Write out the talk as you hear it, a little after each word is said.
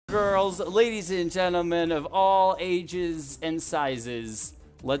girls, ladies and gentlemen of all ages and sizes,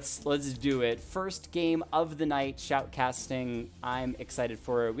 let's do it. First game of the night, Shoutcasting. I'm excited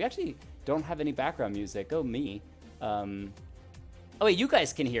for it. We actually don't have any background music. Oh, me. Oh, wait, you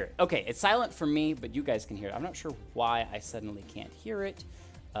guys can hear it. Okay, it's silent for me, but you guys can hear it. I'm not sure why I suddenly can't hear it.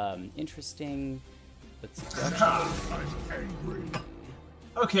 Interesting. Let's go.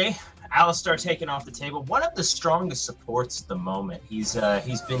 Okay, Alistar taken off the table. One of the strongest supports at the moment. He's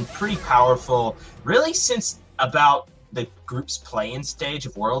been pretty powerful, really, since about the group's play-in stage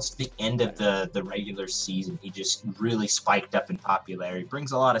of Worlds to the end of the regular season. He just really spiked up in popularity.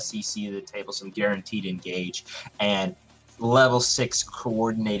 Brings a lot of CC to the table, some guaranteed engage, and level 6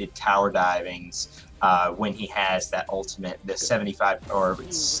 coordinated tower divings when he has that ultimate, the 75 or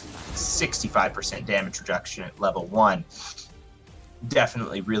 65% damage reduction at level 1.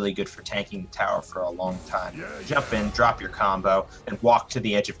 Definitely really good for tanking the tower for a long time. Jump in, drop your combo, and walk to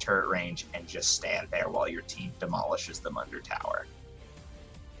the edge of turret range and just stand there while your team demolishes them under tower.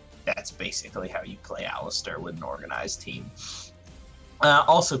 That's basically how you play Alistar with an organized team.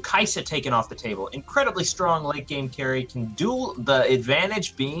 Also, Kai'Sa taken off the table. Incredibly strong late game carry. Can duel, the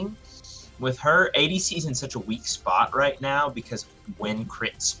advantage being with her, ADC is in such a weak spot right now because when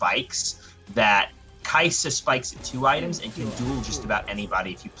crit spikes, that Kai'Sa spikes at 2 items and can duel just about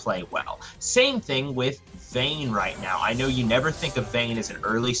anybody if you play well. Same thing with Vayne right now. I know you never think of Vayne as an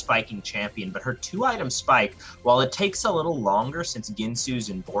early spiking champion, but her 2-item spike, while it takes a little longer since Ginsu's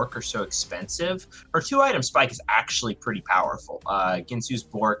and Bork are so expensive, her 2-item spike is actually pretty powerful. Ginsu's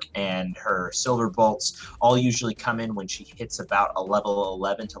Bork and her Silver Bolts all usually come in when she hits about a level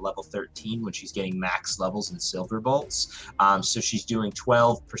 11 to level 13 when she's getting max levels in Silver Bolts. So she's doing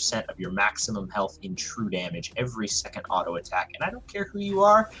 12% of your maximum health in true damage every second auto attack. And I don't care who you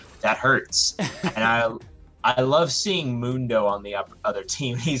are, that hurts. And I love seeing Mundo on the other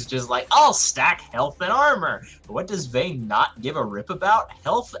team. He's just like, I'll stack health and armor. But what does Vayne not give a rip about?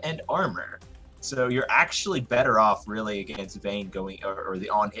 Health and armor. So you're actually better off really against Vayne going, or the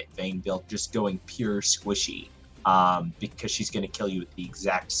on-hit Vayne build, just going pure squishy. Because she's going to kill you at the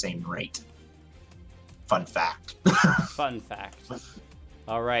exact same rate. Fun fact. Fun fact.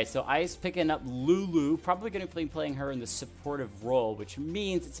 All right, so Ice picking up Lulu, probably going to be playing her in the supportive role, which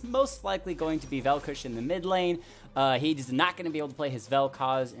means it's most likely going to be Vel'Koz in the mid lane. He's not going to be able to play his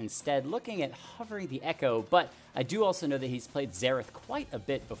Vel'Koz, instead looking at hovering the Echo, but I do also know that he's played Xerath quite a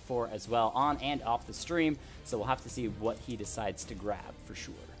bit before as well, on and off the stream, so we'll have to see what he decides to grab for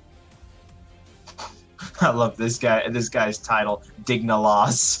sure. I love this guy's title,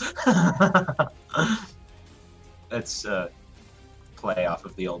 Dignalos. That's play off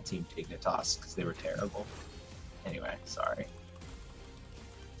of the old Team Dignitas because they were terrible. Anyway, sorry.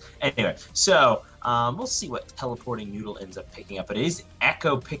 Anyway, so we'll see what teleporting Noodle ends up picking up. It is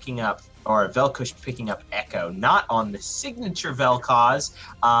Echo picking up, or Vel'Koz picking up Echo, not on the signature Vel'Koz.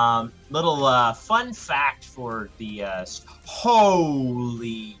 Little fun fact for the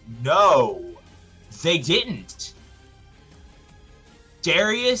holy no, they didn't.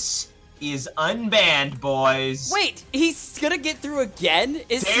 Darius is unbanned, boys. Wait, he's gonna get through again?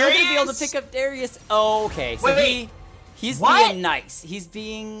 Is he gonna be able to pick up Darius? Oh, okay. So he's being nice. He's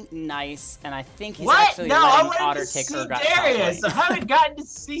being nice, and I think he's actually letting Otter take her Darius. I haven't gotten to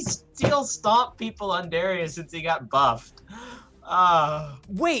see Steel stomp people on Darius since he got buffed.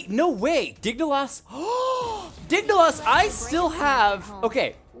 Wait, no way. Dignalos. Dignalos, I still have.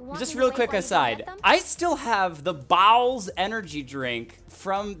 Okay, just real quick aside. I still have the Bowels energy drink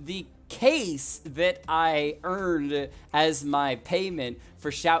from the case that I earned as my payment for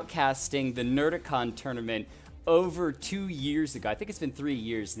shoutcasting the Nerdicon tournament over 2 years ago. I think it's been 3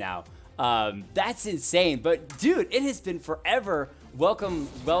 years now. That's insane. But dude, it has been forever. Welcome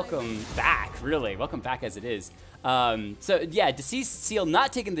back, really. Welcome back as it is. So yeah, Deceased Seal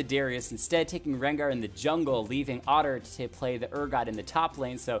not taking the Darius, instead taking Rengar in the jungle, leaving Otter to play the Urgot in the top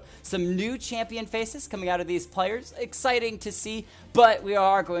lane. So some new champion faces coming out of these players. Exciting to see, but we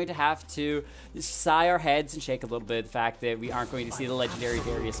are going to have to sigh our heads and shake a little bit at the fact that we aren't going to see the legendary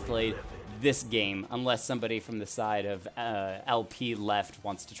Darius played this game unless somebody from the side of LP left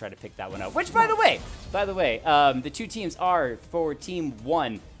wants to try to pick that one up. Which, by the way, the two teams are for Team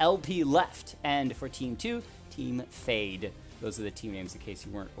 1, LP left, and for Team 2, Team Fade. Those are the team names in case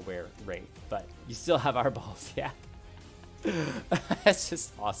you weren't aware, Wraith. But you still have our balls, yeah. That's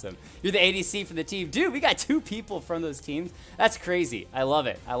just awesome. You're the ADC for the team. Dude, we got 2 people from those teams. That's crazy. I love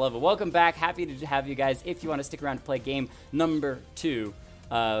it. I love it. Welcome back. Happy to have you guys. If you want to stick around to play game number 2.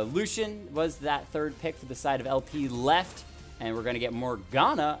 Lucian was that 3rd pick for the side of LP left. And we're going to get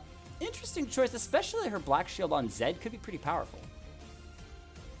Morgana. Interesting choice, especially her Black Shield on Zed could be pretty powerful.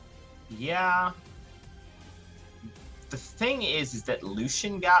 Yeah. The thing is that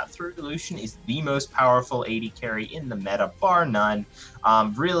Lucian got through. Lucian is the most powerful AD carry in the meta, bar none.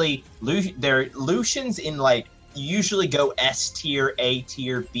 Really, Lucian's in, like, you usually go S tier, A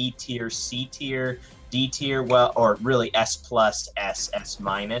tier, B tier, C tier, D tier, well, or really S plus, S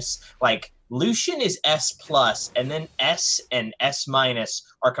minus. Like, Lucian is S plus, and then S and S minus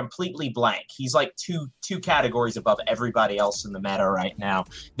are completely blank. He's like two categories above everybody else in the meta right now.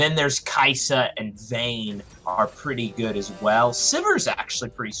 Then there's Kai'Sa and Vayne are pretty good as well. Sivir's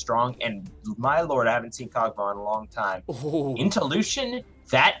actually pretty strong, and my lord, I haven't seen Kog'Maw in a long time. Ooh. Into Lucian,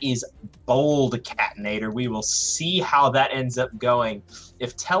 that is bold, Catinator. We will see how that ends up going.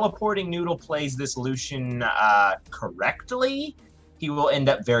 If Teleporting Noodle plays this Lucian correctly, he will end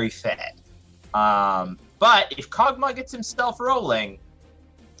up very fed. But if Kog'Maw gets himself rolling,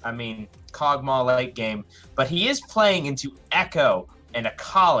 I mean, Kog'Maw late game, but he is playing into Echo and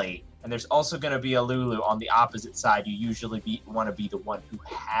Akali, and there's also going to be a Lulu on the opposite side. You usually want to be the one who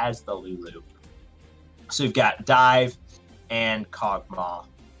has the Lulu. So you've got Dive and Kog'Maw.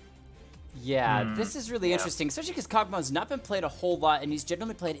 Yeah, this is really interesting, especially because Kog'Maw's not been played a whole lot, and he's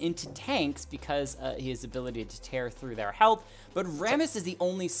generally played into tanks because his ability to tear through their health. But Rammus is the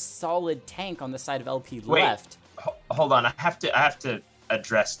only solid tank on the side of LP left. Hold on, I have to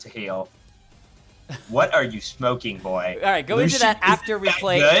address Tahil. What are you smoking, boy? All right, go into that after we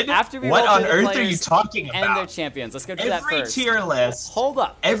play. Good? After we what roll on through earth the are you talking about? and their champions. Let's go do that first. Every tier list. Hold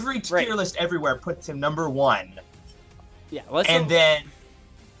up. Every tier list everywhere puts him number 1. Yeah. And then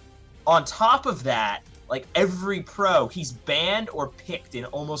on top of that, like every pro, he's banned or picked in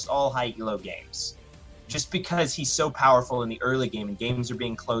almost all high elo games, just because he's so powerful in the early game and games are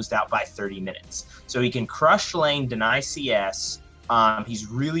being closed out by 30 minutes. So he can crush lane, deny CS. He's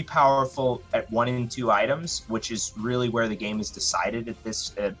really powerful at 1 and 2 items, which is really where the game is decided at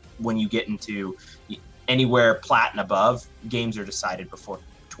this. When you get into anywhere plat and above, games are decided before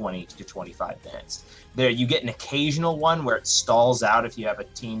 20 to 25 minutes. There, you get an occasional one where it stalls out if you have a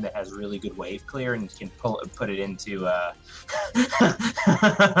team that has really good wave clear, and you can put it into.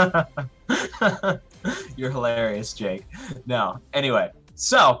 You're hilarious, Jake. No, anyway,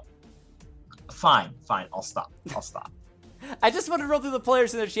 so fine, I'll stop. I just want to roll through the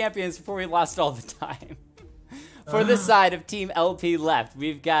players and their champions before we lost all the time. For this side of Team LP left,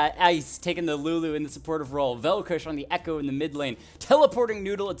 we've got Ice taking the Lulu in the supportive role, Velkush on the Echo in the mid lane, Teleporting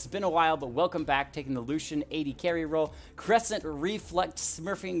Noodle, it's been a while, but welcome back, taking the Lucian AD carry role, Crescent Reflect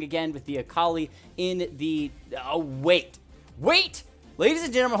smurfing again with the Akali in the... wait! Ladies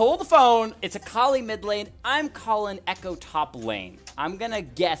and gentlemen, hold the phone. It's Akali mid lane. I'm calling Echo top lane. I'm going to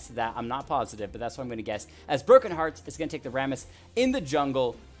guess that. I'm not positive, but that's what I'm going to guess. As Broken Hearts is going to take the Rammus in the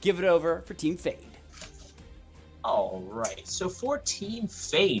jungle. Give it over for Team Fade. All right. So for Team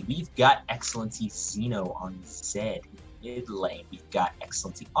Fade, we've got Excellency Xeno on Zed mid lane. We've got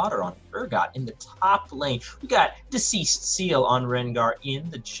Excellency Otter on Urgot in the top lane. We got Deceased Seal on Rengar in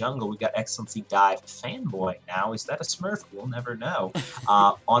the jungle. We got Excellency Dive Fanboy. Now, is that a Smurf? We'll never know.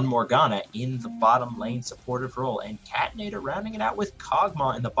 On Morgana in the bottom lane supportive role, and Catinator rounding it out with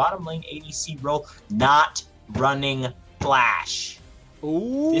Kog'Maw in the bottom lane ADC role, not running Flash.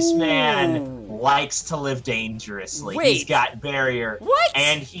 Ooh. This man likes to live dangerously. Wait. He's got barrier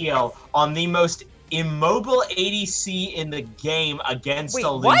and heal on the most immobile ADC in the game against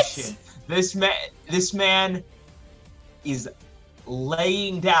a Lucian. This man is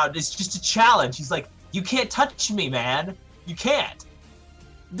laying down. It's just a challenge. He's like, you can't touch me, man. You can't.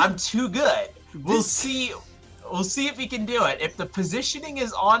 I'm too good. We'll see. We'll see if he can do it. If the positioning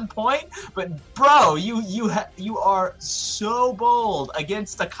is on point, but bro, you are so bold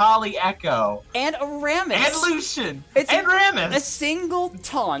against Akali Echo and a Rammus and Lucian and Rammus. A single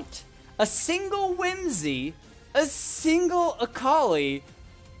taunt, a single Whimsy, a single Akali.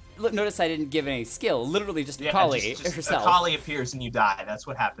 Look, notice I didn't give any skill. Literally just Akali herself. Akali appears and you die. That's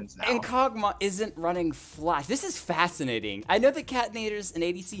what happens now. And Kog'Maw isn't running Flash. This is fascinating. I know that Catinator's an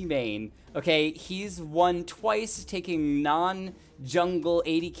ADC main. Okay, he's won twice taking non-jungle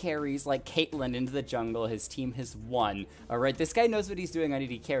AD carries like Caitlyn into the jungle. His team has won. All right, this guy knows what he's doing on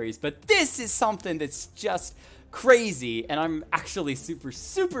AD carries, but this is something that's just crazy, and I'm actually super,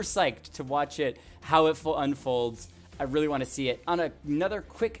 super psyched to watch it, how it unfolds. I really want to see it. On another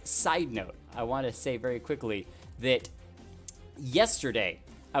quick side note, I want to say very quickly that yesterday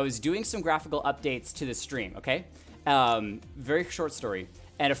I was doing some graphical updates to the stream, okay? Very short story.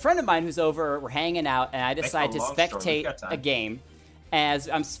 And a friend of mine who's over, we're hanging out, and I decided to spectate a game. As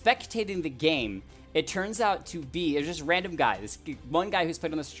I'm spectating the game, it turns out to be just a random guy. This one guy who's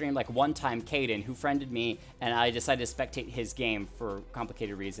played on the stream like one time, Caden, who friended me, and I decided to spectate his game for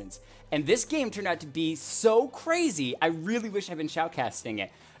complicated reasons. And this game turned out to be so crazy, I really wish I'd been shoutcasting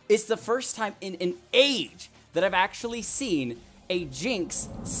it. It's the first time in an age that I've actually seen a Jinx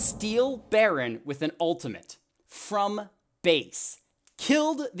steal Baron with an ultimate from base.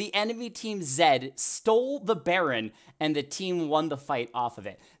 Killed the enemy team Zed, stole the Baron, and the team won the fight off of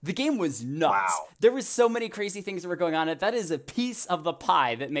it. The game was nuts. Wow. There was so many crazy things that were going on. That is a piece of the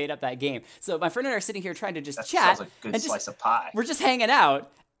pie that made up that game. So my friend and I are sitting here trying to just chat. Sounds like a good slice of pie. We're just hanging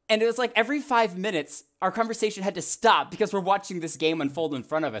out. And it was like every 5 minutes, our conversation had to stop because we're watching this game unfold in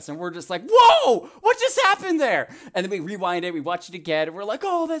front of us. And we're just like, whoa, what just happened there? And then we rewind it, we watch it again, and we're like,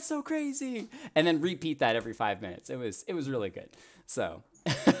 oh, that's so crazy. And then repeat that every 5 minutes. It was really good. So,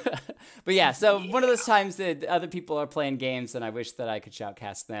 but yeah, so one of those times that other people are playing games and I wish that I could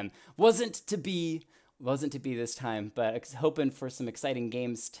shoutcast them. Wasn't to be this time, but I was hoping for some exciting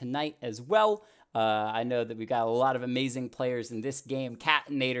games tonight as well. I know that we got a lot of amazing players in this game.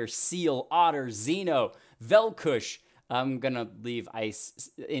 Catinator, Seal, Otter, Xeno, Velkush. I'm going to leave Ice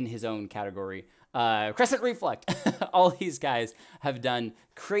in his own category. Crescent Reflect. All these guys have done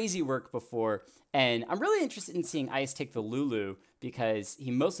crazy work before. And I'm really interested in seeing Ice take the Lulu because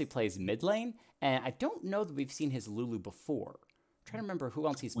he mostly plays mid lane. And I don't know that we've seen his Lulu before. I'm trying to remember who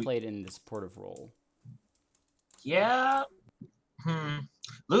else he's played in the supportive role. Yeah.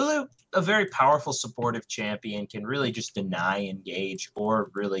 Lulu, a very powerful supportive champion, can really just deny engage or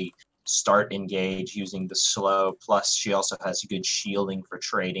really start engage using the slow. Plus, she also has good shielding for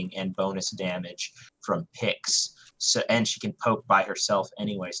trading and bonus damage from picks. So, and she can poke by herself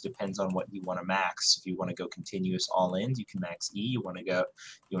anyways. Depends on what you want to max. If you want to go continuous all ins, you can max E. You want to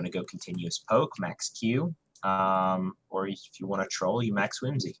go continuous poke, max Q. Or if you want to troll, you max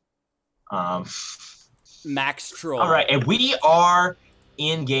Whimsy. Max troll. All right, and we are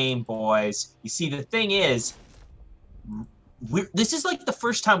in game, boys. You see, the thing is, this is like the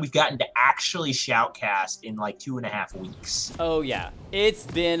first time we've gotten to actually shoutcast in like 2.5 weeks. Oh yeah, it's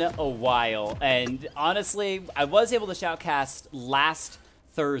been a while, and honestly, I was able to shoutcast last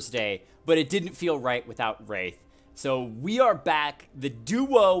Thursday, but it didn't feel right without Wraith. So we are back, the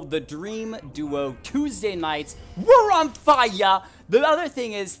duo, the Dream Duo, Tuesday nights. We're on fire. The other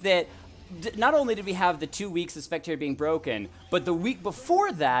thing is that not only did we have the 2 weeks of Spectator being broken, but the week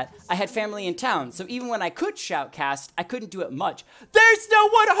before that, I had family in town. So even when I could shoutcast, I couldn't do it much. There's no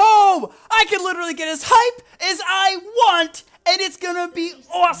one home! I can literally get as hype as I want, and it's gonna be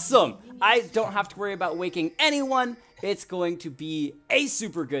awesome! I don't have to worry about waking anyone. It's going to be a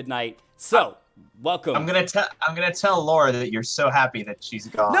super good night. So, welcome. I'm gonna tell Laura that you're so happy that she's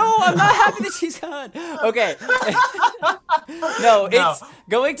gone. No, I'm not happy that she's gone. Okay. No, it's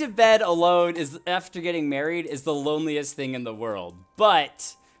going to bed alone is after getting married is the loneliest thing in the world.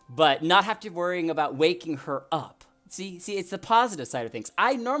 But not have to worrying about waking her up. See, it's the positive side of things.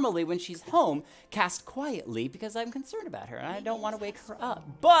 I normally, when she's home, cast quietly because I'm concerned about her and I don't want to wake her up.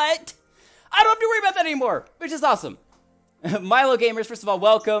 But I don't have to worry about that anymore, which is awesome. Milo Gamers, first of all,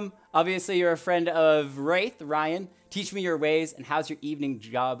 welcome. Obviously, you're a friend of Wraith, Ryan. Teach me your ways, and how's your evening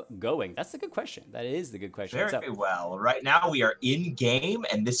job going? That's the good question. That is the good question. Very well. Right now, we are in game,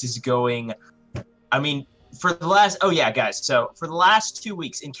 and this is going. I mean, for the last. Oh yeah, guys. So for the last 2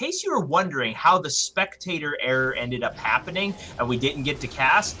 weeks, in case you were wondering how the spectator error ended up happening, and we didn't get to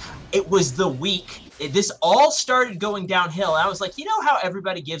cast, it was the week. This all started going downhill. And I was like, you know how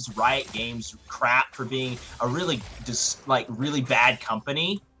everybody gives Riot Games crap for being a really really bad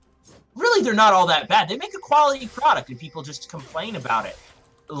company? Really, they're not all that bad. They make a quality product, and people just complain about it.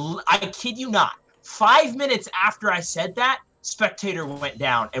 I kid you not. 5 minutes after I said that, Spectator went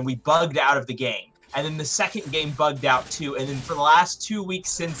down, and we bugged out of the game. And then the second game bugged out, too. And then for the last 2 weeks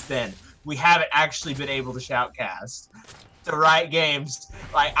since then, we haven't actually been able to shoutcast the right games.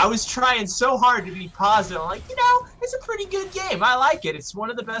 Like, I was trying so hard to be positive. I'm like, you know, it's a pretty good game. I like it. It's one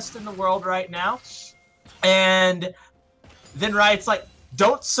of the best in the world right now. And then Riot's like,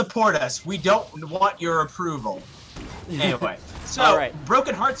 don't support us. We don't want your approval. Anyway, so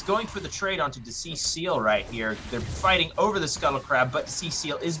Broken Heart's going for the trade onto Deceased Seal right here. They're fighting over the Scuttle Crab, but Deceased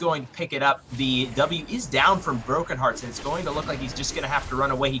Seal is going to pick it up. The W is down from Broken Hearts, and it's going to look like he's just going to have to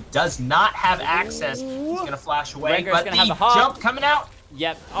run away. He does not have access. He's going to flash away, but the jump coming out.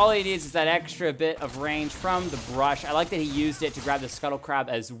 Yep, all he needs is that extra bit of range from the brush. I like that he used it to grab the Scuttle Crab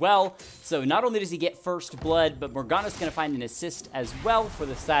as well. So not only does he get first blood, but Morgana's going to find an assist as well for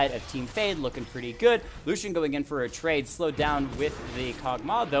the side of Team Fade, looking pretty good. Lucian going in for a trade, slowed down with the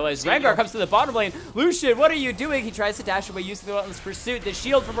Kog'Maw, though, as Rengar comes to the bottom lane. Lucian, what are you doing? He tries to dash away using the Relentless Pursuit. The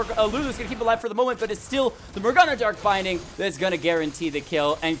shield from Lulu's going to keep alive for the moment, but it's still the Morgana Dark Binding that's going to guarantee the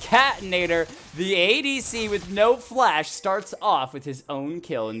kill. And Catinator, the ADC with no flash, starts off with his own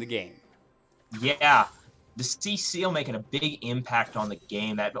kill in the game. Yeah, the C-Seal making a big impact on the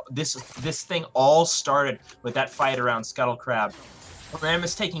game. That this thing all started with that fight around Scuttle Crab.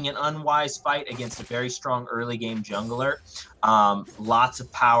 Rammus taking an unwise fight against a very strong early game jungler. Lots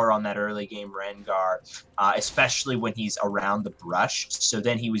of power on that early game Rengar, especially when he's around the brush. So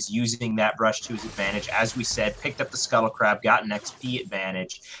then he was using that brush to his advantage. As we said, picked up the Scuttle Crab, got an XP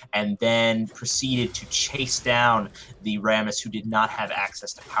advantage, and then proceeded to chase down the Rammus who did not have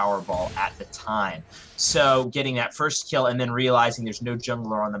access to Powerball at the time. So getting that first kill and then realizing there's no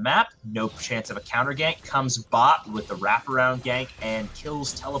jungler on the map, no chance of a counter gank, comes bot with the wraparound gank and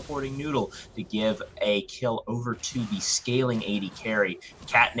kills Teleporting Noodle to give a kill over to the scaling AD carry.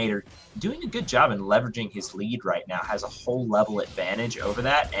 Catinator doing a good job in leveraging his lead right now, has a whole level advantage over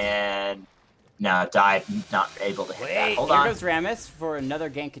that, and now dive not able to hit that. Hold on. Here goes Rammus for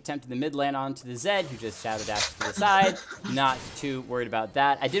another gank attempt in the mid lane onto the Zed, who just shadow dashed to the side. Not too worried about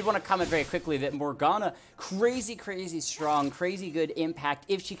that. I did want to comment very quickly that Morgana, crazy, crazy strong, crazy good impact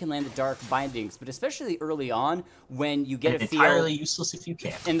if she can land the Dark Bindings, but especially early on when you get a feel. Entirely useless if you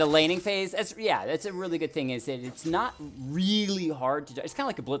can't. In the laning phase, that's a really good thing, is that it's not really hard to do. It's kind of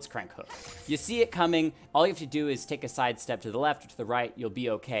like a Blitzcrank hook. You see it coming, all you have to do is take a side step to the left or to the right, you'll be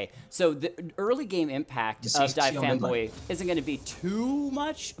okay. So the early game impact of Dive Fanboy isn't going to be too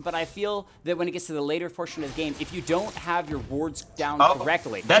much, but I feel that when it gets to the later portion of the game, if you don't have your wards down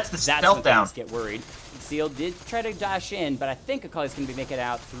correctly, that's when things get worried. Seal did try to dash in, but I think Akali's going to be making it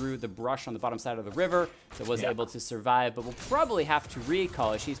out through the brush on the bottom side of the river, so was able to survive, but we'll probably have to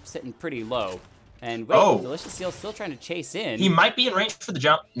recall as she's sitting pretty low. And wait, Delicious Seal still trying to chase in. He might be in range for the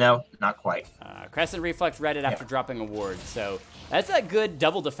jump. No, not quite. Crescent Reflect read it after dropping a ward, so that's a good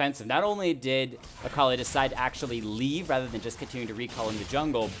double defensive. Not only did Akali decide to actually leave rather than just continue to recall in the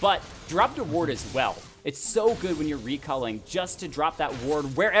jungle, but dropped a ward as well. It's so good when you're recalling just to drop that ward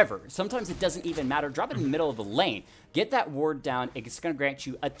wherever. Sometimes it doesn't even matter. Drop it in the middle of the lane. Get that ward down. It's going to grant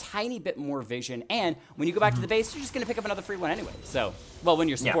you a tiny bit more vision. And when you go back to the base, you're just going to pick up another free one anyway. So, well, when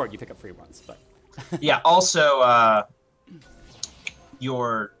you're support, you pick up free ones. But yeah, also,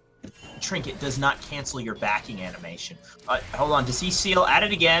 your trinket does not cancel your backing animation. Hold on. Does he seal at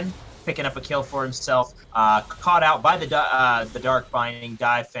it again? Picking up a kill for himself. Caught out by the Dark Binding.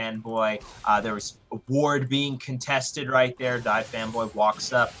 Dive Fanboy. There was a ward being contested right there. Dive Fanboy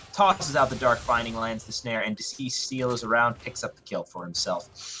walks up, tosses out the Dark Binding, lands the snare, and Deceased Seal is around, picks up the kill for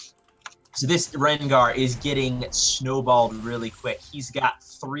himself. So this Rengar is getting snowballed really quick. He's got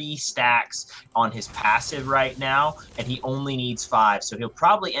 3 stacks on his passive right now, and he only needs 5. So he'll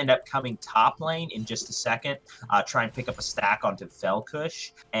probably end up coming top lane in just a second, try and pick up a stack onto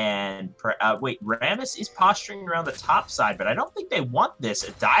Velkush. And wait, Rammus is posturing around the top side, but I don't think they want this.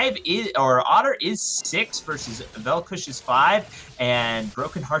 Dive is, or Otter is 6 versus Velkush is 5, and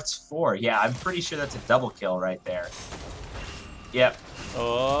Broken Heart's 4. Yeah, I'm pretty sure that's a double kill right there. Yep.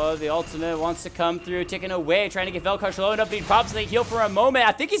 Oh, the ultimate wants to come through, taking away, trying to get Velkush low enough, but he pops the heal for a moment.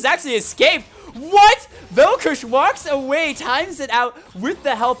 I think he's actually escaped. What? Velkush walks away, times it out with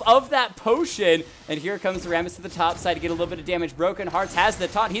the help of that potion. And here comes Rammus to the top side to get a little bit of damage. Broken Hearts has the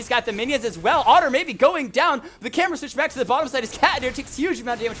taunt. He's got the minions as well. Otter maybe going down. The camera switch back to the bottom side. His Catinator takes a huge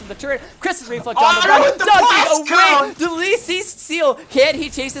amount of damage from the turret. Crescent Reflect on the run. Does away. Deceased Seal. Can he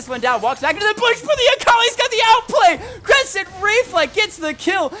chase this one down? Walks back into the bush for the Akali. He's got the outplay. Crescent Reflect gets the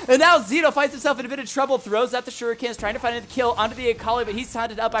kill. And now Zito finds himself in a bit of trouble. Throws out the shurikens, trying to find the kill onto the Akali, but he's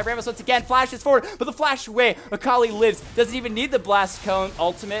taunted up by Rammus once again. Flashes forward, but the flash away. Akali lives. Doesn't even need the blast cone.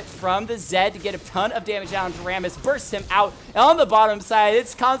 Ultimate from the Zed to get a ton of damage down to Rammus. Bursts him out. And on the bottom side,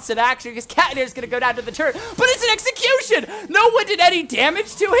 it's constant action because Catinator's going to go down to the turret, but it's an execution. No one did any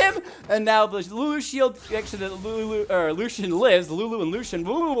damage to him. And now the Lulu shield, actually the Lucian lives. Lulu and Lucian.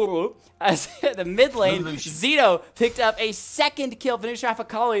 As the mid lane, Zito picked up a second kill, finish off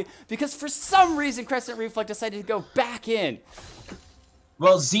Akali, because for some reason Crescent Reflect decided to go back in.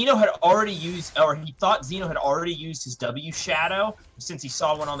 Well, Zeno had already used, or he thought Zeno had already used his W shadow since he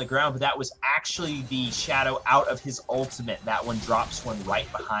saw one on the ground, but that was actually the shadow out of his ultimate. That one drops one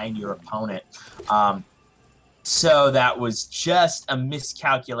right behind your opponent. So that was just a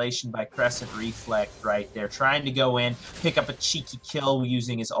miscalculation by Crescent Reflect right there, trying to go in, pick up a cheeky kill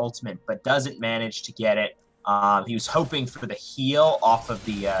using his ultimate, but doesn't manage to get it. He was hoping for the heal off of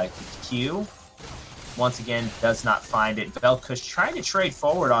the Q. Once again, does not find it. Velkush trying to trade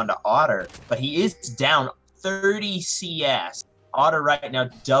forward onto Otter, but he is down 30 CS. Otter right now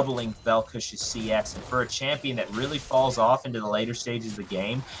doubling Velkush's CS, and for a champion that really falls off into the later stages of the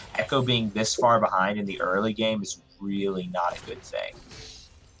game, Echo being this far behind in the early game is really not a good thing.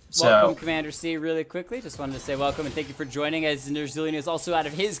 Welcome, Commander C, really quickly. Just wanted to say welcome and thank you for joining, as Nerzilian is also out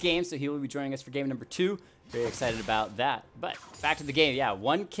of his game, so he will be joining us for game number 2. Very excited about that. But back to the game, yeah,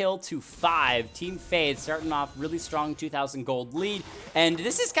 1 kill to 5. Team Fade starting off really strong, 2,000 gold lead. And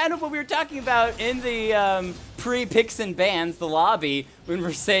this is kind of what we were talking about in the pre-picks and bans, the lobby, when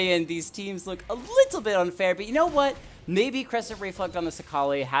we're saying these teams look a little bit unfair. But you know what? Maybe Crescent Reflect on the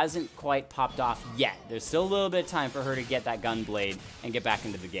Sakali hasn't quite popped off yet. There's still a little bit of time for her to get that Gunblade and get back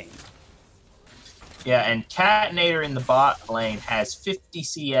into the game. Yeah, and Catinator in the bot lane has 50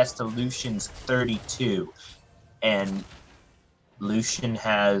 CS to Lucian's 32. And Lucian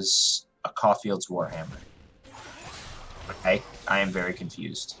has a Caulfield's Warhammer. Okay, I am very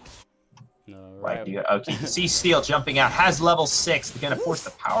confused. Why do you? Okay, see Steel jumping out, has level 6. They're going to force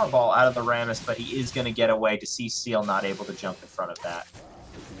the Powerball out of the Rammus, but he is going to get away to see Steel not able to jump in front of that.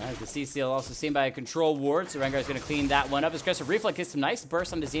 Right, the C-Seal also seen by a control ward, so Rengar's going to clean that one up. As Crescent Reflect gets some nice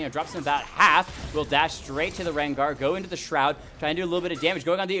burst on the Xeno, drops him about half. Will dash straight to the Rengar, go into the Shroud, try and do a little bit of damage.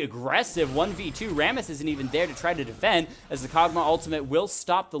 Going on the aggressive 1v2. Rammus isn't even there to try to defend, as the Kog'Maw ultimate will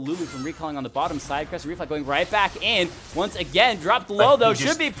stop the Lulu from recalling on the bottom side. Crescent Reflect going right back in. Once again, dropped low though,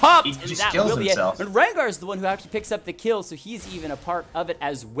 should be popped. He just kills himself. And Rengar is the one who actually picks up the kill, so he's even a part of it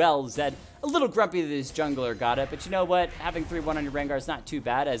as well. Zed, a little grumpy that his jungler got it, but you know what? Having 3-1 on your Rengar is not too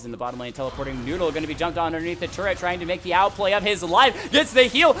bad, as in the bottom lane, teleporting Noodle going to be jumped on underneath the turret, trying to make the outplay of his life. Gets the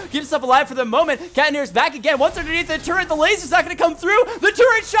heal, keeps himself alive for the moment. Catinator's back again. Once underneath the turret, the laser's not going to come through. The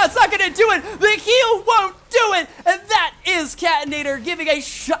turret shot's not going to do it. The heal won't do it. And that is Catinator giving a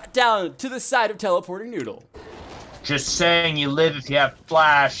shutdown to the side of teleporting Noodle. Just saying, you live if you have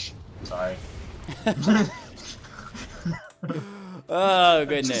flash. Sorry. Oh,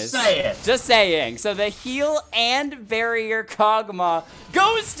 goodness. Just saying. So the heal and barrier Kog'Maw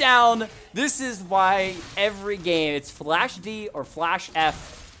goes down. This is why every game it's Flash D or Flash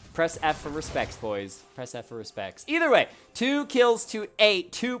F. Press F for respects, boys. Press F for respects. Either way, 2 kills to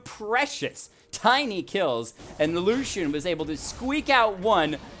 8. 2 precious, tiny kills. And the Lucian was able to squeak out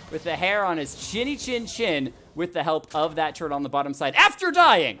 1 with the hair on his chinny chin chin with the help of that turret on the bottom side after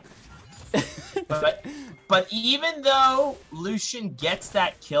dying. But even though Lucian gets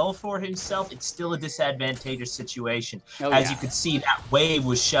that kill for himself, it's still a disadvantageous situation. As you could see, that wave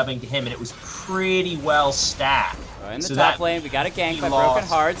was shoving to him, and it was pretty well stacked. In the top lane, we got a gank by Broken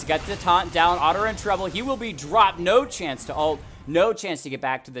Hearts. Got the taunt down. Otter in trouble. He will be dropped. No chance to ult. No chance to get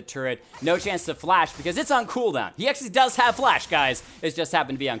back to the turret. No chance to flash because it's on cooldown. He actually does have flash, guys. It just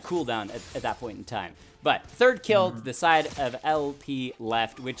happened to be on cooldown at that point in time. But 3rd kill to the side of LP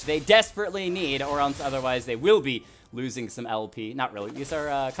left, which they desperately need, or else otherwise they will be losing some LP. Not really. These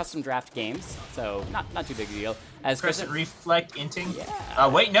are custom draft games, so not too big a deal. As Crescent Reflect inting. Yeah.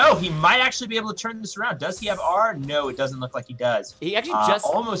 Wait, no, he might actually be able to turn this around. Does he have R? No, it doesn't look like he does. He actually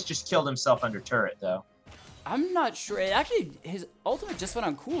almost just killed himself under turret, though. I'm not sure. Actually, his ultimate just went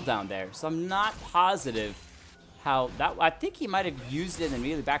on cooldown there, so I'm not positive how that. I think he might have used it and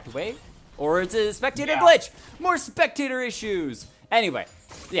immediately backed away. Or it's a spectator glitch. More spectator issues. Anyway,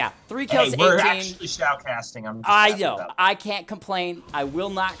 yeah, 3 kills, 18. We're actually shoutcasting. I know. I can't complain. I will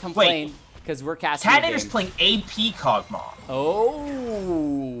not complain because we're casting. Catinator's playing AP Kog'Maw.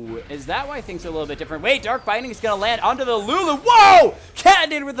 Oh, is that why things are a little bit different? Wait, Dark Binding is going to land onto the Lulu. Whoa!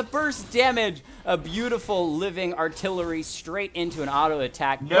 Catinator with the burst damage. A beautiful living artillery straight into an auto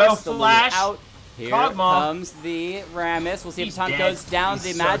attack. No flash. Out. Here comes the Rammus. We'll see if the taunt goes down.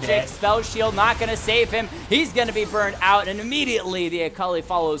 The magic spell shield not going to save him. He's going to be burned out, and immediately the Akali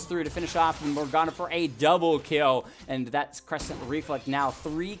follows through to finish off Morgana for a double kill. And that's Crescent Reflect now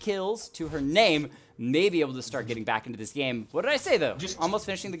 3 kills to her name. May be able to start getting back into this game. What did I say, though? Almost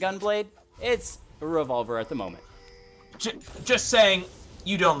finishing the Gunblade? It's a revolver at the moment. Just saying,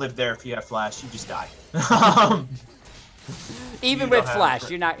 you don't live there if you have flash. You just die. Even with flash,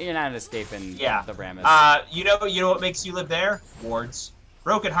 you're not escaping the Rammus. You know what makes you live there? Wards.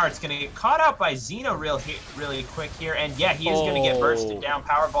 Broken Heart's gonna get caught out by Xeno really quick here, and yeah, he is gonna get bursted down.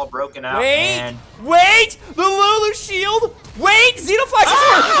 Powerball broken out. Wait! The Lulu shield! Wait! Xeno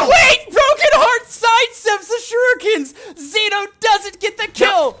flashes! Wait! Broken Heart sidesteps the shurikens! Xeno doesn't get the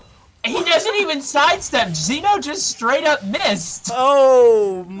kill! No. He doesn't even sidestep. Xeno just straight up missed.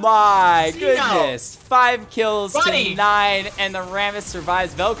 Oh my Xeno. goodness. 5 kills Buddy. to 9, and the Rammus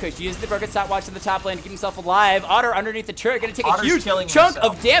survives. Velkush uses the broken stopwatch in the top lane to keep himself alive. Otter underneath the turret, gonna take Otter's a huge killing chunk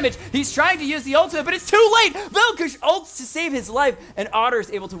himself. of damage. He's trying to use the ultimate, but it's too late. Velkush ults to save his life, and Otter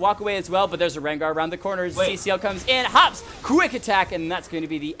is able to walk away as well, but there's a Rengar around the corner. CCL comes in, hops, quick attack, and that's going to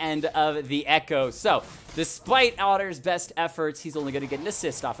be the end of the Echo. So, despite Otter's best efforts, he's only going to get an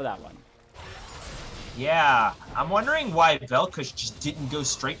assist off of that one. Yeah, I'm wondering why Velkush just didn't go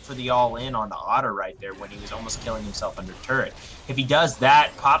straight for the all-in on Otter right there when he was almost killing himself under turret. If he does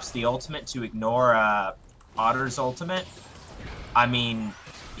that, pops the ultimate to ignore Otter's ultimate, I mean,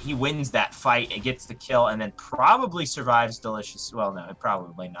 he wins that fight, it gets the kill, and then probably survives Delicious. Well, no,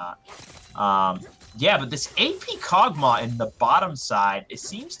 probably not. Yeah, but this AP Kog'Maw in the bottom side, it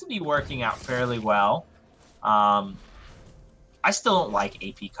seems to be working out fairly well. I still don't like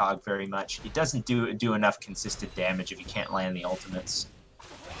AP Cog very much. It doesn't do enough consistent damage if you can't land the ultimates.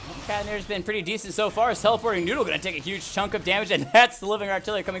 Catnair's been pretty decent so far. His teleporting noodle gonna take a huge chunk of damage, and that's the living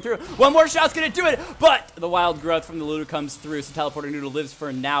artillery coming through. One more shot's gonna do it, but the wild growth from the Lulu comes through, so teleporting noodle lives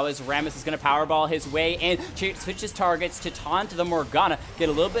for now as Rammus is gonna powerball his way in, switches targets to taunt the Morgana, get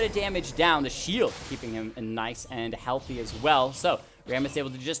a little bit of damage down. The shield keeping him nice and healthy as well. So Rammus able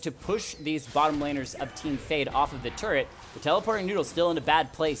to push these bottom laners of Team Fade off of the turret. The teleporting noodle still in a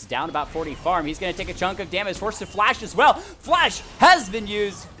bad place, down about 40 farm. He's gonna take a chunk of damage, forced to flash as well. Flash has been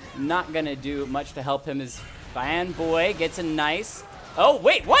used. Not gonna do much to help him as Fanboy gets a nice... Oh,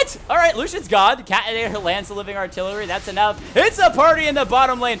 wait, what? All right, Lucian's gone. Catnair lands the living artillery. That's enough. It's a party in the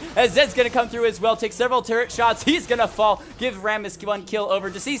bottom lane as Zed's going to come through as well. Take several turret shots. He's going to fall. Give Rammus 1 kill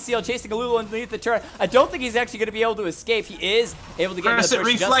over to CCL chasing a Lulu underneath the turret. I don't think he's actually going to be able to escape. He is able to get into the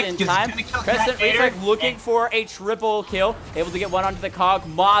push just in time. Crescent Reflect looking for a triple kill. Able to get one onto the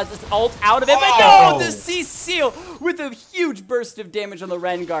Kog'Maw. Just ult out of it. But no, the CCL with a huge burst of damage on the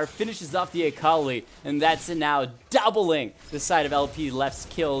Rengar finishes off the Akali. And that's now doubling the side of LP Left's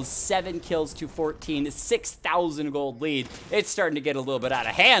kills. 7 kills to 14, 6,000 gold lead. It's starting to get a little bit out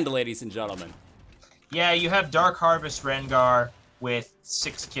of hand, ladies and gentlemen. Yeah, you have Dark Harvest Rengar with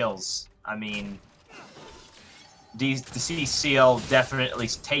 6 kills. I mean, the CCL definitely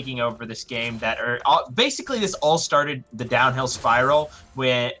taking over this game. Basically, this all started the downhill spiral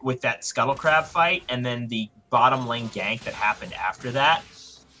with that Scuttle Crab fight, and then the bottom lane gank that happened after that.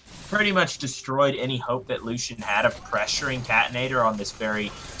 Pretty much destroyed any hope that Lucian had of pressuring Catnator on this very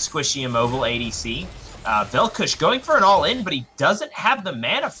squishy and mobile ADC. Velkush going for an all-in, but he doesn't have the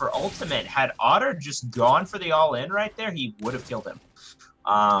mana for ultimate. Had Otter just gone for the all-in right there, he would have killed him.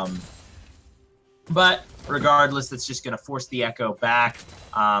 But regardless, that's just going to force the Echo back.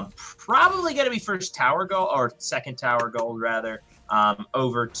 Probably going to be first tower gold, or second tower gold, rather.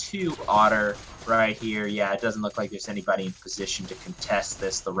 Over to Otter right here. Yeah, it doesn't look like there's anybody in position to contest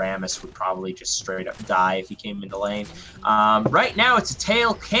this. The Rammus would probably just straight up die if he came into lane. Right now, it's a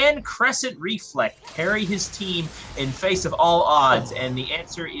tail. Can Crescent Reflect carry his team in face of all odds? And the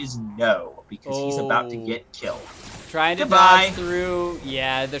answer is no, because he's about to get killed. Trying to dodge through.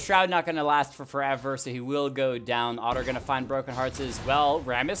 Yeah, the Shroud not going to last for forever, so he will go down. Otter going to find Broken Hearts as well.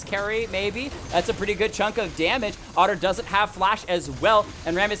 Rammus carry, maybe. That's a pretty good chunk of damage. Otter doesn't have Flash as well,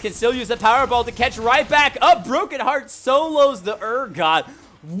 and Rammus can still use the Powerball to catch right back up. Broken Hearts solos the Urgot.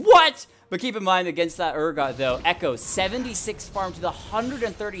 What? But keep in mind, against that Urgot, though, Echo, 76 farm to the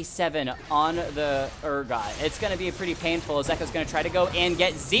 137 on the Urgot. It's going to be pretty painful as Echo's going to try to go and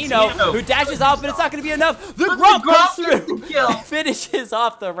get Xeno, who dashes off, but it's not going to be enough. The Gromp comes through, finishes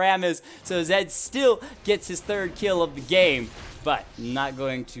off the Rammus, so Zed still gets his 3rd kill of the game, but not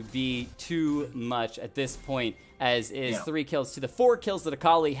going to be too much at this point, as is 3 kills to the 4 kills that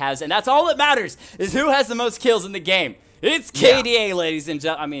Akali has, and that's all that matters, is who has the most kills in the game. It's KDA, ladies and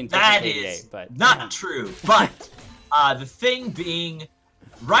gentlemen. I mean, that KDA, is but not true. But the thing being,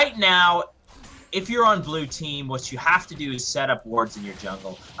 right now, if you're on blue team, what you have to do is set up wards in your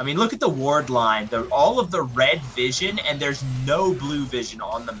jungle. I mean, look at the ward line. All of the red vision, and there's no blue vision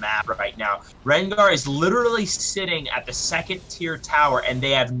on the map right now. Rengar is literally sitting at the 2nd tier tower, and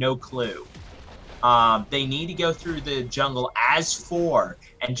they have no clue. They need to go through the jungle as 4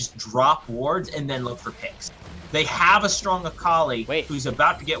 and just drop wards and then look for picks. They have a strong Akali who's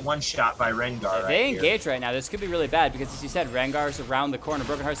about to get one-shot by Rengar. If they engage right now, this could be really bad because, as you said, Rengar's around the corner.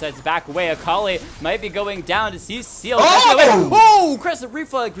 Broken Heart decides to back away. Akali might be going down to see Seal. Oh! Crescent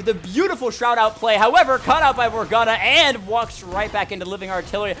Reflect with a beautiful Shroud out play. However, caught out by Morgana and walks right back into Living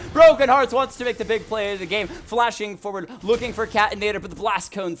Artillery. Broken Hearts wants to make the big play of the game. Flashing forward, looking for Catnator, but the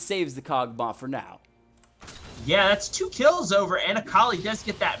Blast Cone saves the Kog'Maw for now. Yeah, that's 2 kills over, and Akali does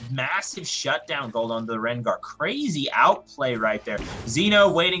get that massive shutdown gold on the Rengar. Crazy outplay right there.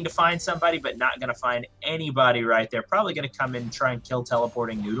 Xeno waiting to find somebody, but not going to find anybody right there. Probably going to come in and try and kill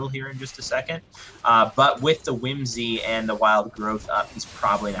Teleporting Noodle here in just a second. But with the Whimsy and the Wild Growth up, he's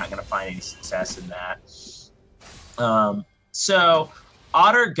probably not going to find any success in that. So,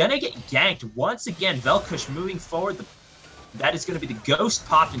 Otter going to get ganked. Once again, Velkush moving forward. That is going to be the Ghost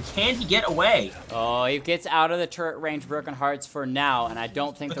popped, and can he get away? Oh, he gets out of the turret range, Broken Hearts for now, and I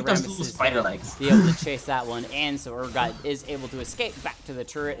don't think the Rammus is going to legs. be able to chase that one in, so Urgot is able to escape back to the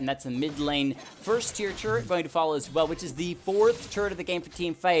turret, and that's a mid lane first tier turret going to follow as well, which is the 4th turret of the game for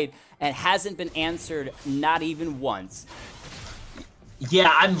Team Fade, and hasn't been answered not even once.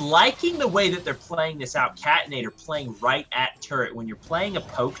 Yeah, I'm liking the way that they're playing this out. Catinator playing right at turret. When you're playing a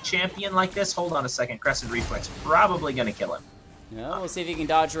poke champion like this, hold on a second, Crescent Reflex probably going to kill him. Yeah, we'll see if he can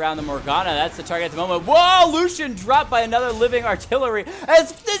dodge around the Morgana. That's the target at the moment. Whoa! Lucian dropped by another living artillery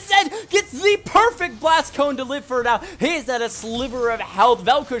as Zed gets the perfect blast cone to live for now. He's at a sliver of health.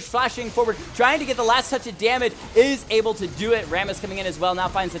 Velkush flashing forward, trying to get the last touch of damage, is able to do it. Rammus coming in as well. Now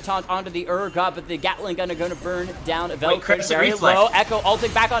finds the taunt onto the Urgot, but the Gatling gun are going to burn down Velkush very low. Echo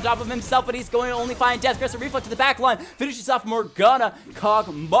ulting back on top of himself, but he's going to only find death. Crescent Reflex to the back line. Finishes off Morgana.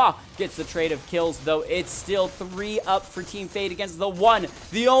 Kog'Maw gets the trade of kills, though it's still 3 up for Team Fade against the one,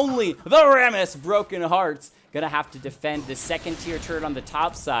 the only, the Rammus Broken Hearts. Gonna have to defend the 2nd tier turret on the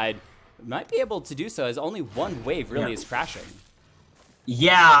top side. Might be able to do so as only 1 wave really is crashing.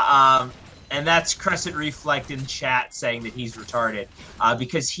 Yeah, and that's Crescent Reflect in chat saying that he's retarded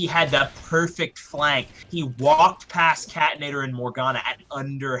because he had the perfect flank. He walked past Catinator and Morgana at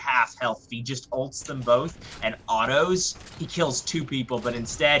under half health. He just ults them both and autos. He kills 2 people, but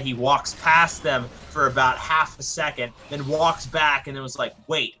instead he walks past them for about half a second, then walks back and then was like,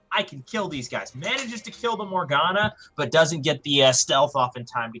 wait, I can kill these guys. Manages to kill the Morgana, but doesn't get the stealth off in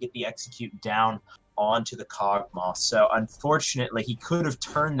time to get the execute down onto the Kog'Maw. So unfortunately, he could have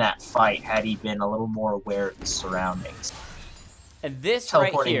turned that fight had he been a little more aware of his surroundings. And this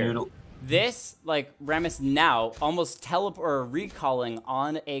right here, this, like, Rammus now almost recalling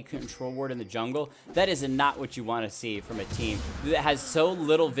on a control ward in the jungle. That is not what you want to see from a team that has so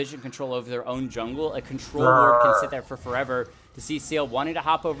little vision control over their own jungle. A control ward can sit there for forever. To see Seal wanting to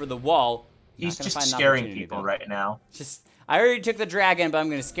hop over the wall. He's just scaring people right now. Just, I already took the dragon, but I'm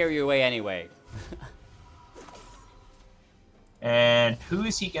going to scare you away anyway. And who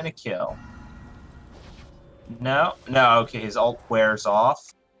is he going to kill? No, okay, his ult wears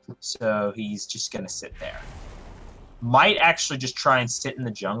off, so he's just going to sit there. Might actually just try and sit in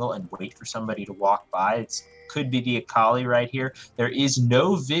the jungle and wait for somebody to walk by. It could be the Akali right here. There is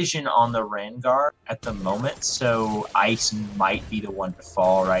no vision on the Rengar at the moment, so Ice might be the one to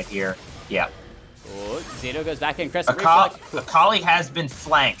fall right here. Yeah. Oh, Xeno goes back in. Crescent Akali has been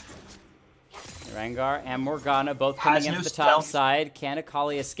flanked. Rengar and Morgana both coming in at the top side. Can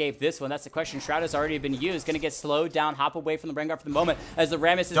Akali escape this one? That's the question. Shroud has already been used. Going to get slowed down, hop away from the Rengar for the moment as the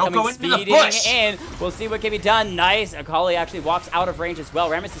Rammus is coming speeding in. We'll see what can be done. Nice. Akali actually walks out of range as well.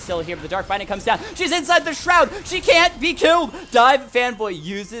 Rammus is still here, but the Dark Binding comes down. She's inside the Shroud. She can't be killed. Dive Fanboy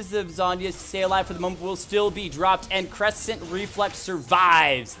uses the Zanya to stay alive for the moment. Will still be dropped, and Crescent Reflex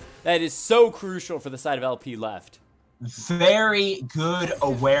survives. That is so crucial for the side of LP left. Very good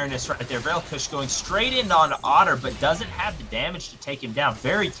awareness right there. Velkush going straight in on Otter, but doesn't have the damage to take him down.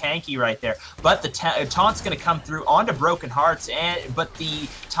 Very tanky right there. But the taunt's going to come through onto Broken Hearts, but the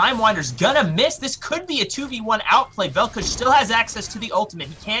Time Winder's going to miss. This could be a 2v1 outplay. Velkush still has access to the ultimate.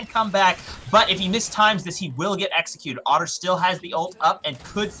 He can come back, but if he mistimes this, he will get executed. Otter still has the ult up and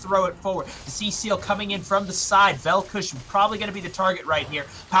could throw it forward. The C-Seal coming in from the side. Velkush probably going to be the target right here.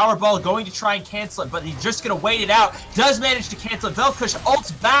 Powerball going to try and cancel it, but he's just going to wait it out. Does manage to cancel it. Velkush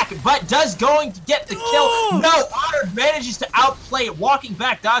ults back, but does going to get the kill. No, Otter manages to outplay it, walking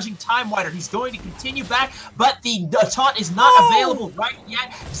back, dodging Time Winder. He's going to continue back, but the taunt is not available right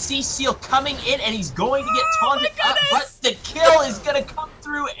yet. C-Seal coming in, and he's going to get taunted up, but the kill is going to come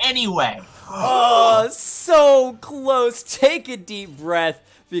through anyway. Oh, so close. Take a deep breath,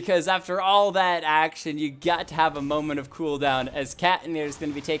 because after all that action, you got to have a moment of cooldown as Catinator is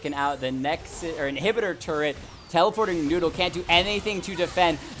going to be taken out. The next inhibitor turret, Teleporting Noodle, can't do anything to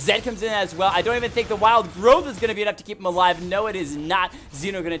defend. Zed comes in as well. I don't even think the Wild Growth is going to be enough to keep him alive. No, it is not.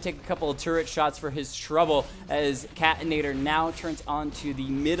 Xeno going to take a couple of turret shots for his trouble as Catinator now turns onto the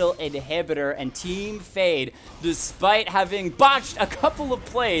middle inhibitor, and Team Fade, despite having botched a couple of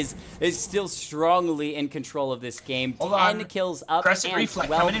plays, is still strongly in control of this game. 10 kills up Crescent and Reflex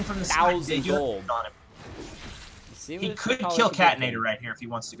coming in from the side. 12,000 gold. He could kill Catinator right here if he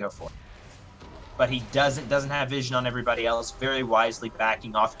wants to go for it. but he doesn't have vision on everybody else, very wisely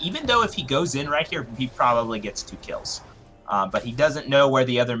backing off. Even though if he goes in right here, he probably gets 2 kills. But he doesn't know where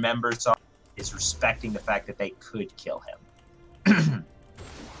the other members are, is respecting the fact that they could kill him.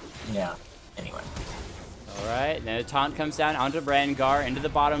 Yeah, anyway. Alright, then a taunt comes down onto Rengar, into the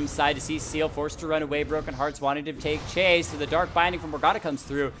bottom side to see Seal forced to run away. Broken Hearts wanting to take chase. So the Dark Binding from Morgana comes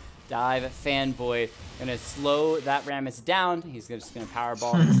through. Dive, Fanboy, gonna slow that Rammus down. He's just gonna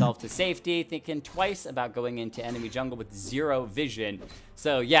powerball himself to safety, thinking twice about going into enemy jungle with 0 vision.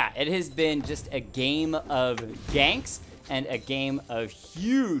 So yeah, it has been just a game of ganks and a game of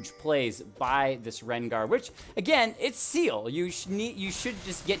huge plays by this Rengar, which, again, it's Seal. You should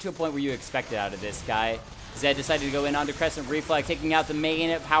just get to a point where you expect it out of this guy. Zed decided to go in onto Crescent Reflect, taking out the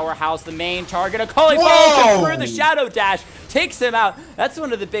main powerhouse, the main target. A Kali follows him through the Shadow Dash, takes him out. That's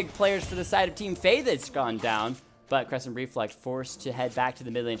one of the big players for the side of Team Faye that's gone down. But Crescent Reflect forced to head back to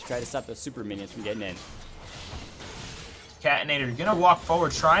the mid lane to try to stop those super minions from getting in. Catinator gonna walk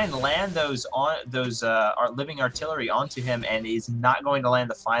forward, try and land those living artillery onto him, and is not going to land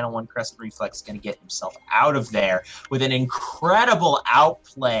the final one. Crescent Reflex is gonna get himself out of there with an incredible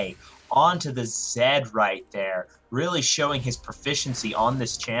outplay onto the Zed right there, really showing his proficiency on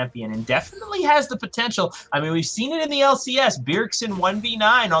this champion, and definitely has the potential. I mean, we've seen it in the LCS. Bjergsen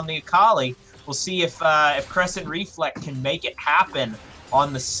 1v9 on the Akali. We'll see if Crescent Reflect can make it happen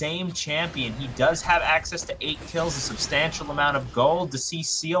on the same champion. He does have access to 8 kills, a substantial amount of gold. To see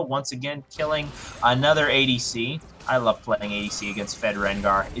Seal once again killing another ADC. I love playing ADC against Fed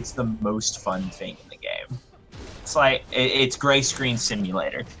Rengar. It's the most fun thing in the game. It's like, it's gray screen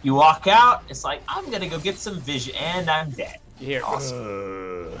simulator. You walk out, it's like, I'm gonna go get some vision, and I'm dead. You hear,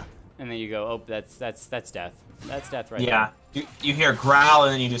 awesome. And then you go, oh, that's death. That's death right there. Yeah, you hear growl,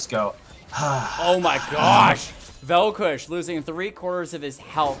 and then you just go, oh my gosh! Vel'Koz losing 3/4 of his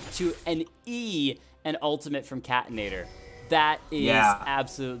health to an E and ultimate from Catinator. That is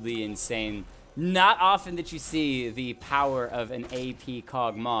absolutely insane. Not often that you see the power of an AP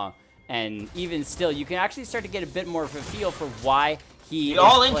Kog'Maw, and even still, you can actually start to get a bit more of a feel for why he is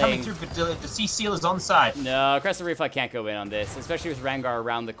all in playing. coming through, but the C-Seal is on the side. No, Crescent Reflect can't go in on this, especially with Rengar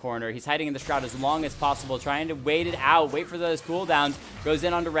around the corner. He's hiding in the Shroud as long as possible, trying to wait it out, wait for those cooldowns. Goes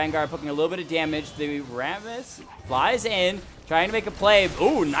in onto Rengar, poking a little bit of damage. The Rammus flies in, trying to make a play.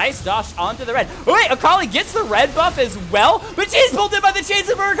 Ooh, nice dodge onto the red. Oh, wait, Akali gets the red buff as well, but she's pulled in by the Chains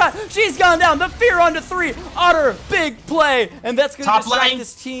of Urgot. She's gone down. The Fear onto 3. Utter big play. And that's going to distract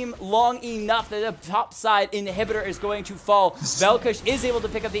this team long enough that the top side inhibitor is going to fall. Vel'Koz is able to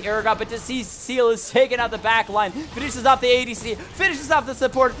pick up the Urgot, but to see Seal is taking out the back line. Finishes off the ADC, finishes off the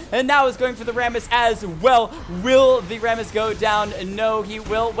support, and now is going for the Rammus as well. Will the Rammus go down? No, he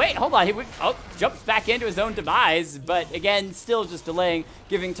will. Wait, hold on. Jumps back into his own demise, but again, still just delaying,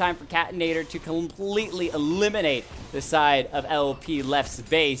 giving time for Catinator to completely eliminate the side of LP left's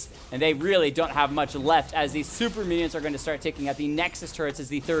base, and they really don't have much left as these super minions are going to start taking out the Nexus turrets as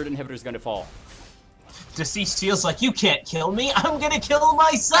the 3rd inhibitor is going to fall. To see Steel's like, you can't kill me, I'm gonna kill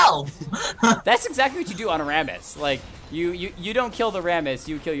myself. That's exactly what you do on a Rammus. Like, you don't kill the Rammus,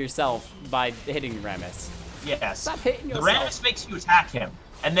 you kill yourself by hitting the Rammus. Yes. Stop hitting yourself. The Rammus makes you attack him.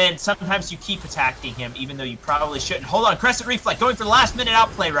 And then sometimes you keep attacking him, even though you probably shouldn't. Hold on, Crescent Reflect going for the last minute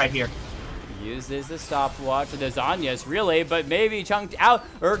outplay right here. Uses the stopwatch for the Zanyas, really, but maybe chunked out.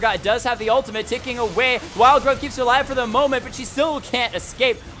 Urgot does have the ultimate ticking away. Wild Growth keeps her alive for the moment, but she still can't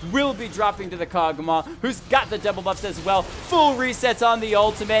escape. Will be dropping to the Kog'Maw, who's got the double buffs as well. Full resets on the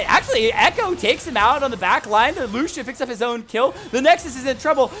ultimate. Actually, Echo takes him out on the back line. The Lucia picks up his own kill. The Nexus is in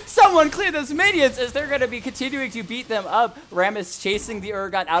trouble. Someone clear those minions as they're going to be continuing to beat them up. Rammus chasing the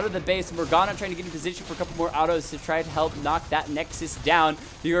Urgot out of the base. Morgana trying to get in position for a couple more autos to try to help knock that Nexus down.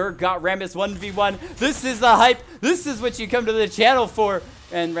 The Urgot Rammus 1v1. This is the hype. This is what you come to the channel for.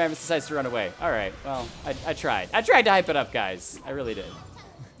 And Rammus decides to run away. All right, well, I tried. I tried to hype it up, guys. I really did.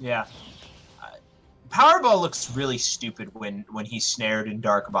 Yeah. Powerball looks really stupid when he's snared in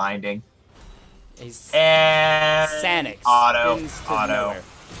Dark Binding. And Sanix. Auto.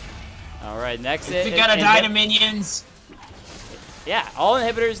 All right, Nexus. If you gotta die to minions. Yeah, all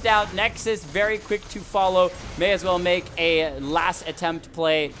inhibitors down. Nexus very quick to follow. May as well make a last attempt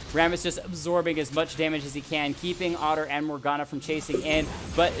play. Rammus just absorbing as much damage as he can, keeping Otter and Morgana from chasing in.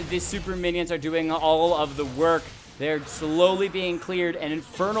 But the super minions are doing all of the work. They're slowly being cleared, and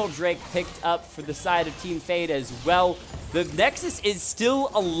Infernal Drake picked up for the side of Team Fade as well. The Nexus is still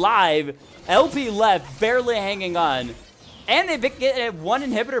alive. LP left, barely hanging on. And they get one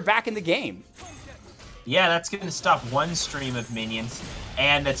inhibitor back in the game. Yeah, that's going to stop one stream of minions,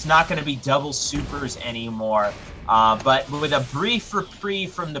 and it's not going to be double supers anymore. But with a brief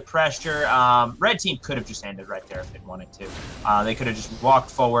reprieve from the pressure, red team could have just ended right there if they wanted to. They could have just walked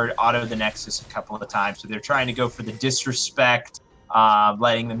forward, auto the Nexus a couple of times. So they're trying to go for the disrespect,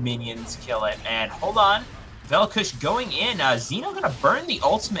 letting the minions kill it. And hold on, Velkush going in. Xeno gonna burn the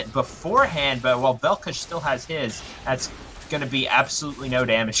ultimate beforehand, but while Velkush still has his, that's gonna be absolutely no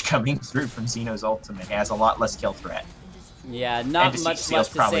damage coming through from Xeno's ultimate. He has a lot less kill threat. Yeah, not much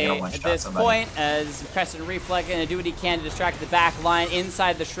left to say at this point, as Crescent Reflect going to do what he can to distract the back line.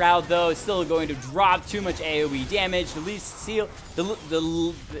 Inside the Shroud, though, is still going to drop too much AoE damage. The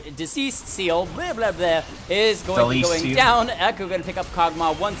deceased seal, blah, blah, blah, is going down. Echo going to pick up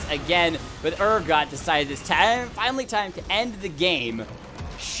Kog'Maw once again, but Urgot decided this time, finally time to end the game.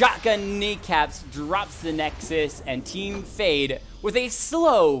 Shotgun Kneecaps drops the Nexus, and Team Fade, with a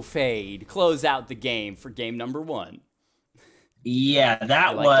slow fade, close out the game for game number 1. Yeah,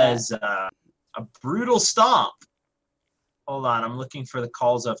 that was a brutal stomp. Hold on, I'm looking for the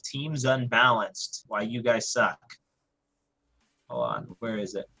calls of teams unbalanced. Why you guys suck. Hold on, where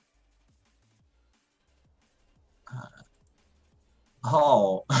is it?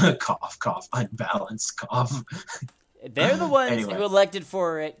 Cough, cough, unbalanced, cough. They're the ones who elected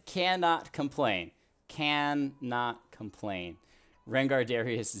for it. Cannot complain. Cannot complain. Rengar,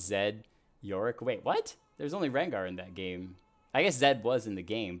 Darius, Zed, Yorick. Wait, what? There's only Rengar in that game. I guess Zed was in the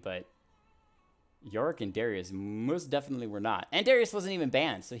game, but Yorick and Darius most definitely were not. And Darius wasn't even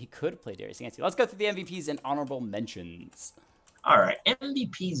banned, so he could play Darius against you. Let's go through the MVPs and honorable mentions. All right,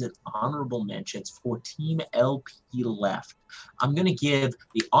 MVPs and honorable mentions for Team LP left. I'm going to give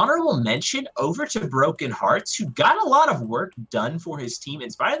the honorable mention over to Broken Hearts, who got a lot of work done for his team, in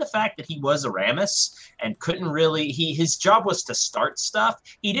spite of the fact that he was a Rammus and couldn't really, his job was to start stuff.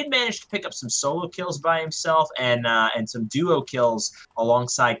 He did manage to pick up some solo kills by himself and some duo kills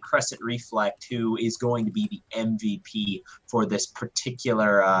alongside Crescent Reflect, who is going to be the MVP for this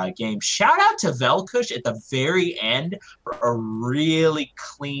particular game. Shout out to Velkush at the very end for a really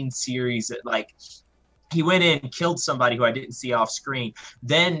clean series. Like, he went in, killed somebody who I didn't see off screen,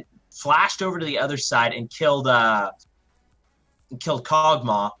 then flashed over to the other side and killed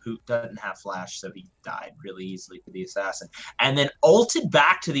Kog'Maw, who doesn't have flash, so he died really easily to the assassin, and then ulted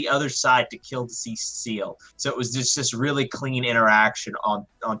back to the other side to kill Deceased Seal. So it was just this really clean interaction on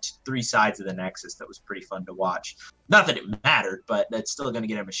 3 sides of the Nexus that was pretty fun to watch. Not that it mattered, but that's still going to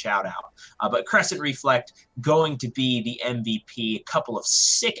get him a shout out. But Crescent Reflect going to be the MVP. A couple of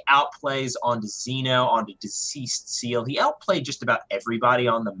sick outplays onto Xeno, onto Deceased Seal. He outplayed just about everybody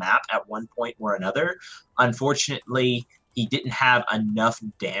on the map at one point or another. Unfortunately, he didn't have enough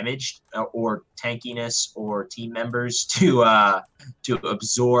damage or tankiness or team members to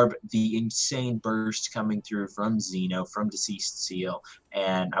absorb the insane burst coming through from Xeno, from Deceased Seal,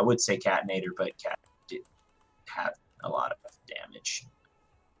 and I would say Catinator, but Cat did have a lot of damage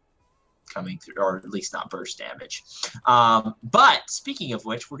coming through, or at least not burst damage. But speaking of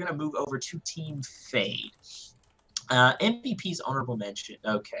which, we're going to move over to Team Fade. MVP's honorable mention.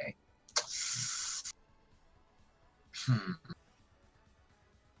 Okay.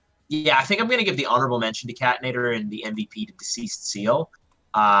 Yeah, I think I'm going to give the honorable mention to Catinator and the MVP to Deceased Seal.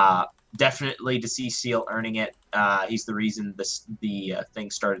 Definitely Deceased Seal earning it. He's the reason the thing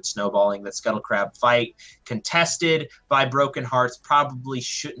started snowballing. That Scuttle Crab fight, contested by Broken Hearts, probably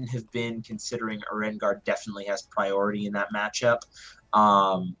shouldn't have been, considering Rengar definitely has priority in that matchup.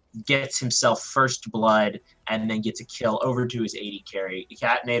 Gets himself first blood and then gets a kill over to his AD carry.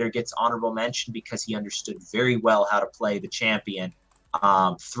 Catinator gets honorable mention because he understood very well how to play the champion,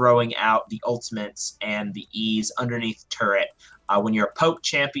 throwing out the ultimates and the E's underneath turret. When you're a poke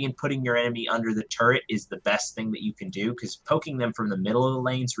champion, putting your enemy under the turret is the best thing that you can do, because poking them from the middle of the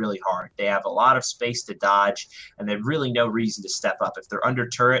lane is really hard. They have a lot of space to dodge, and they have really no reason to step up. If they're under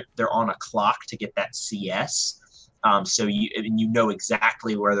turret, they're on a clock to get that CS. So you know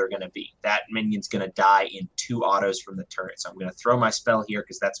exactly where they're going to be. That minion's going to die in 2 autos from the turret. So I'm going to throw my spell here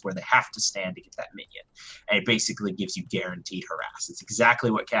because that's where they have to stand to get that minion. And it basically gives you guaranteed harass. It's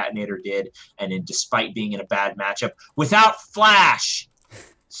exactly what Catinator did. And then, despite being in a bad matchup, without flash,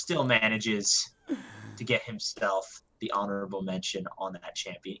 still manages to get himself the honorable mention on that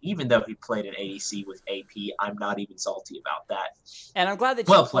champion. Even though he played an ADC with AP, I'm not even salty about that. And I'm glad that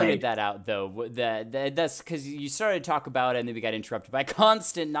you pointed that out, though. That's because you started to talk about it, and then we got interrupted by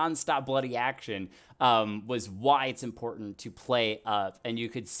constant, nonstop bloody action. Was why it's important to play up. And you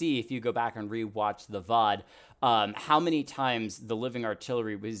could see, if you go back and rewatch the VOD, how many times the Living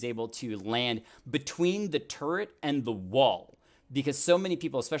Artillery was able to land between the turret and the wall. because so many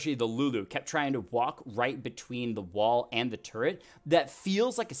people, especially the Lulu, kept trying to walk right between the wall and the turret. That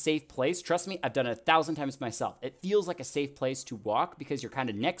feels like a safe place. Trust me, I've done it 1,000 times myself. It feels like a safe place to walk because you're kind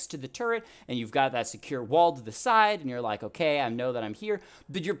of next to the turret and you've got that secure wall to the side and you're like, okay, I know that I'm here.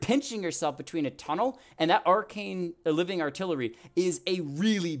 But you're pinching yourself between a tunnel, and that arcane living artillery is a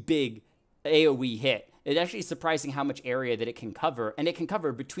really big AoE hit. It's actually surprising how much area that it can cover, and it can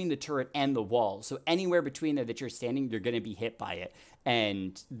cover between the turret and the wall. So anywhere between there that you're standing, you're going to be hit by it.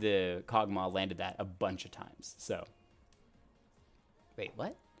 And the Kog'Maw landed that a bunch of times. So, wait,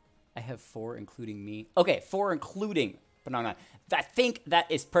 what? I have 4 including me. Okay, 4 including Pananga. I think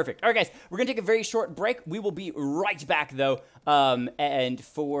that is perfect. All right, guys, we're going to take a very short break. We will be right back, though, and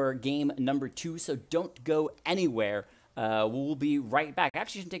for game number 2, so don't go anywhere. We'll be right back.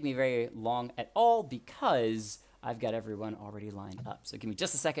 Actually, it shouldn't take me very long at all because I've got everyone already lined up. So give me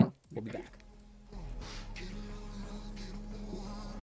just a second. We'll be back.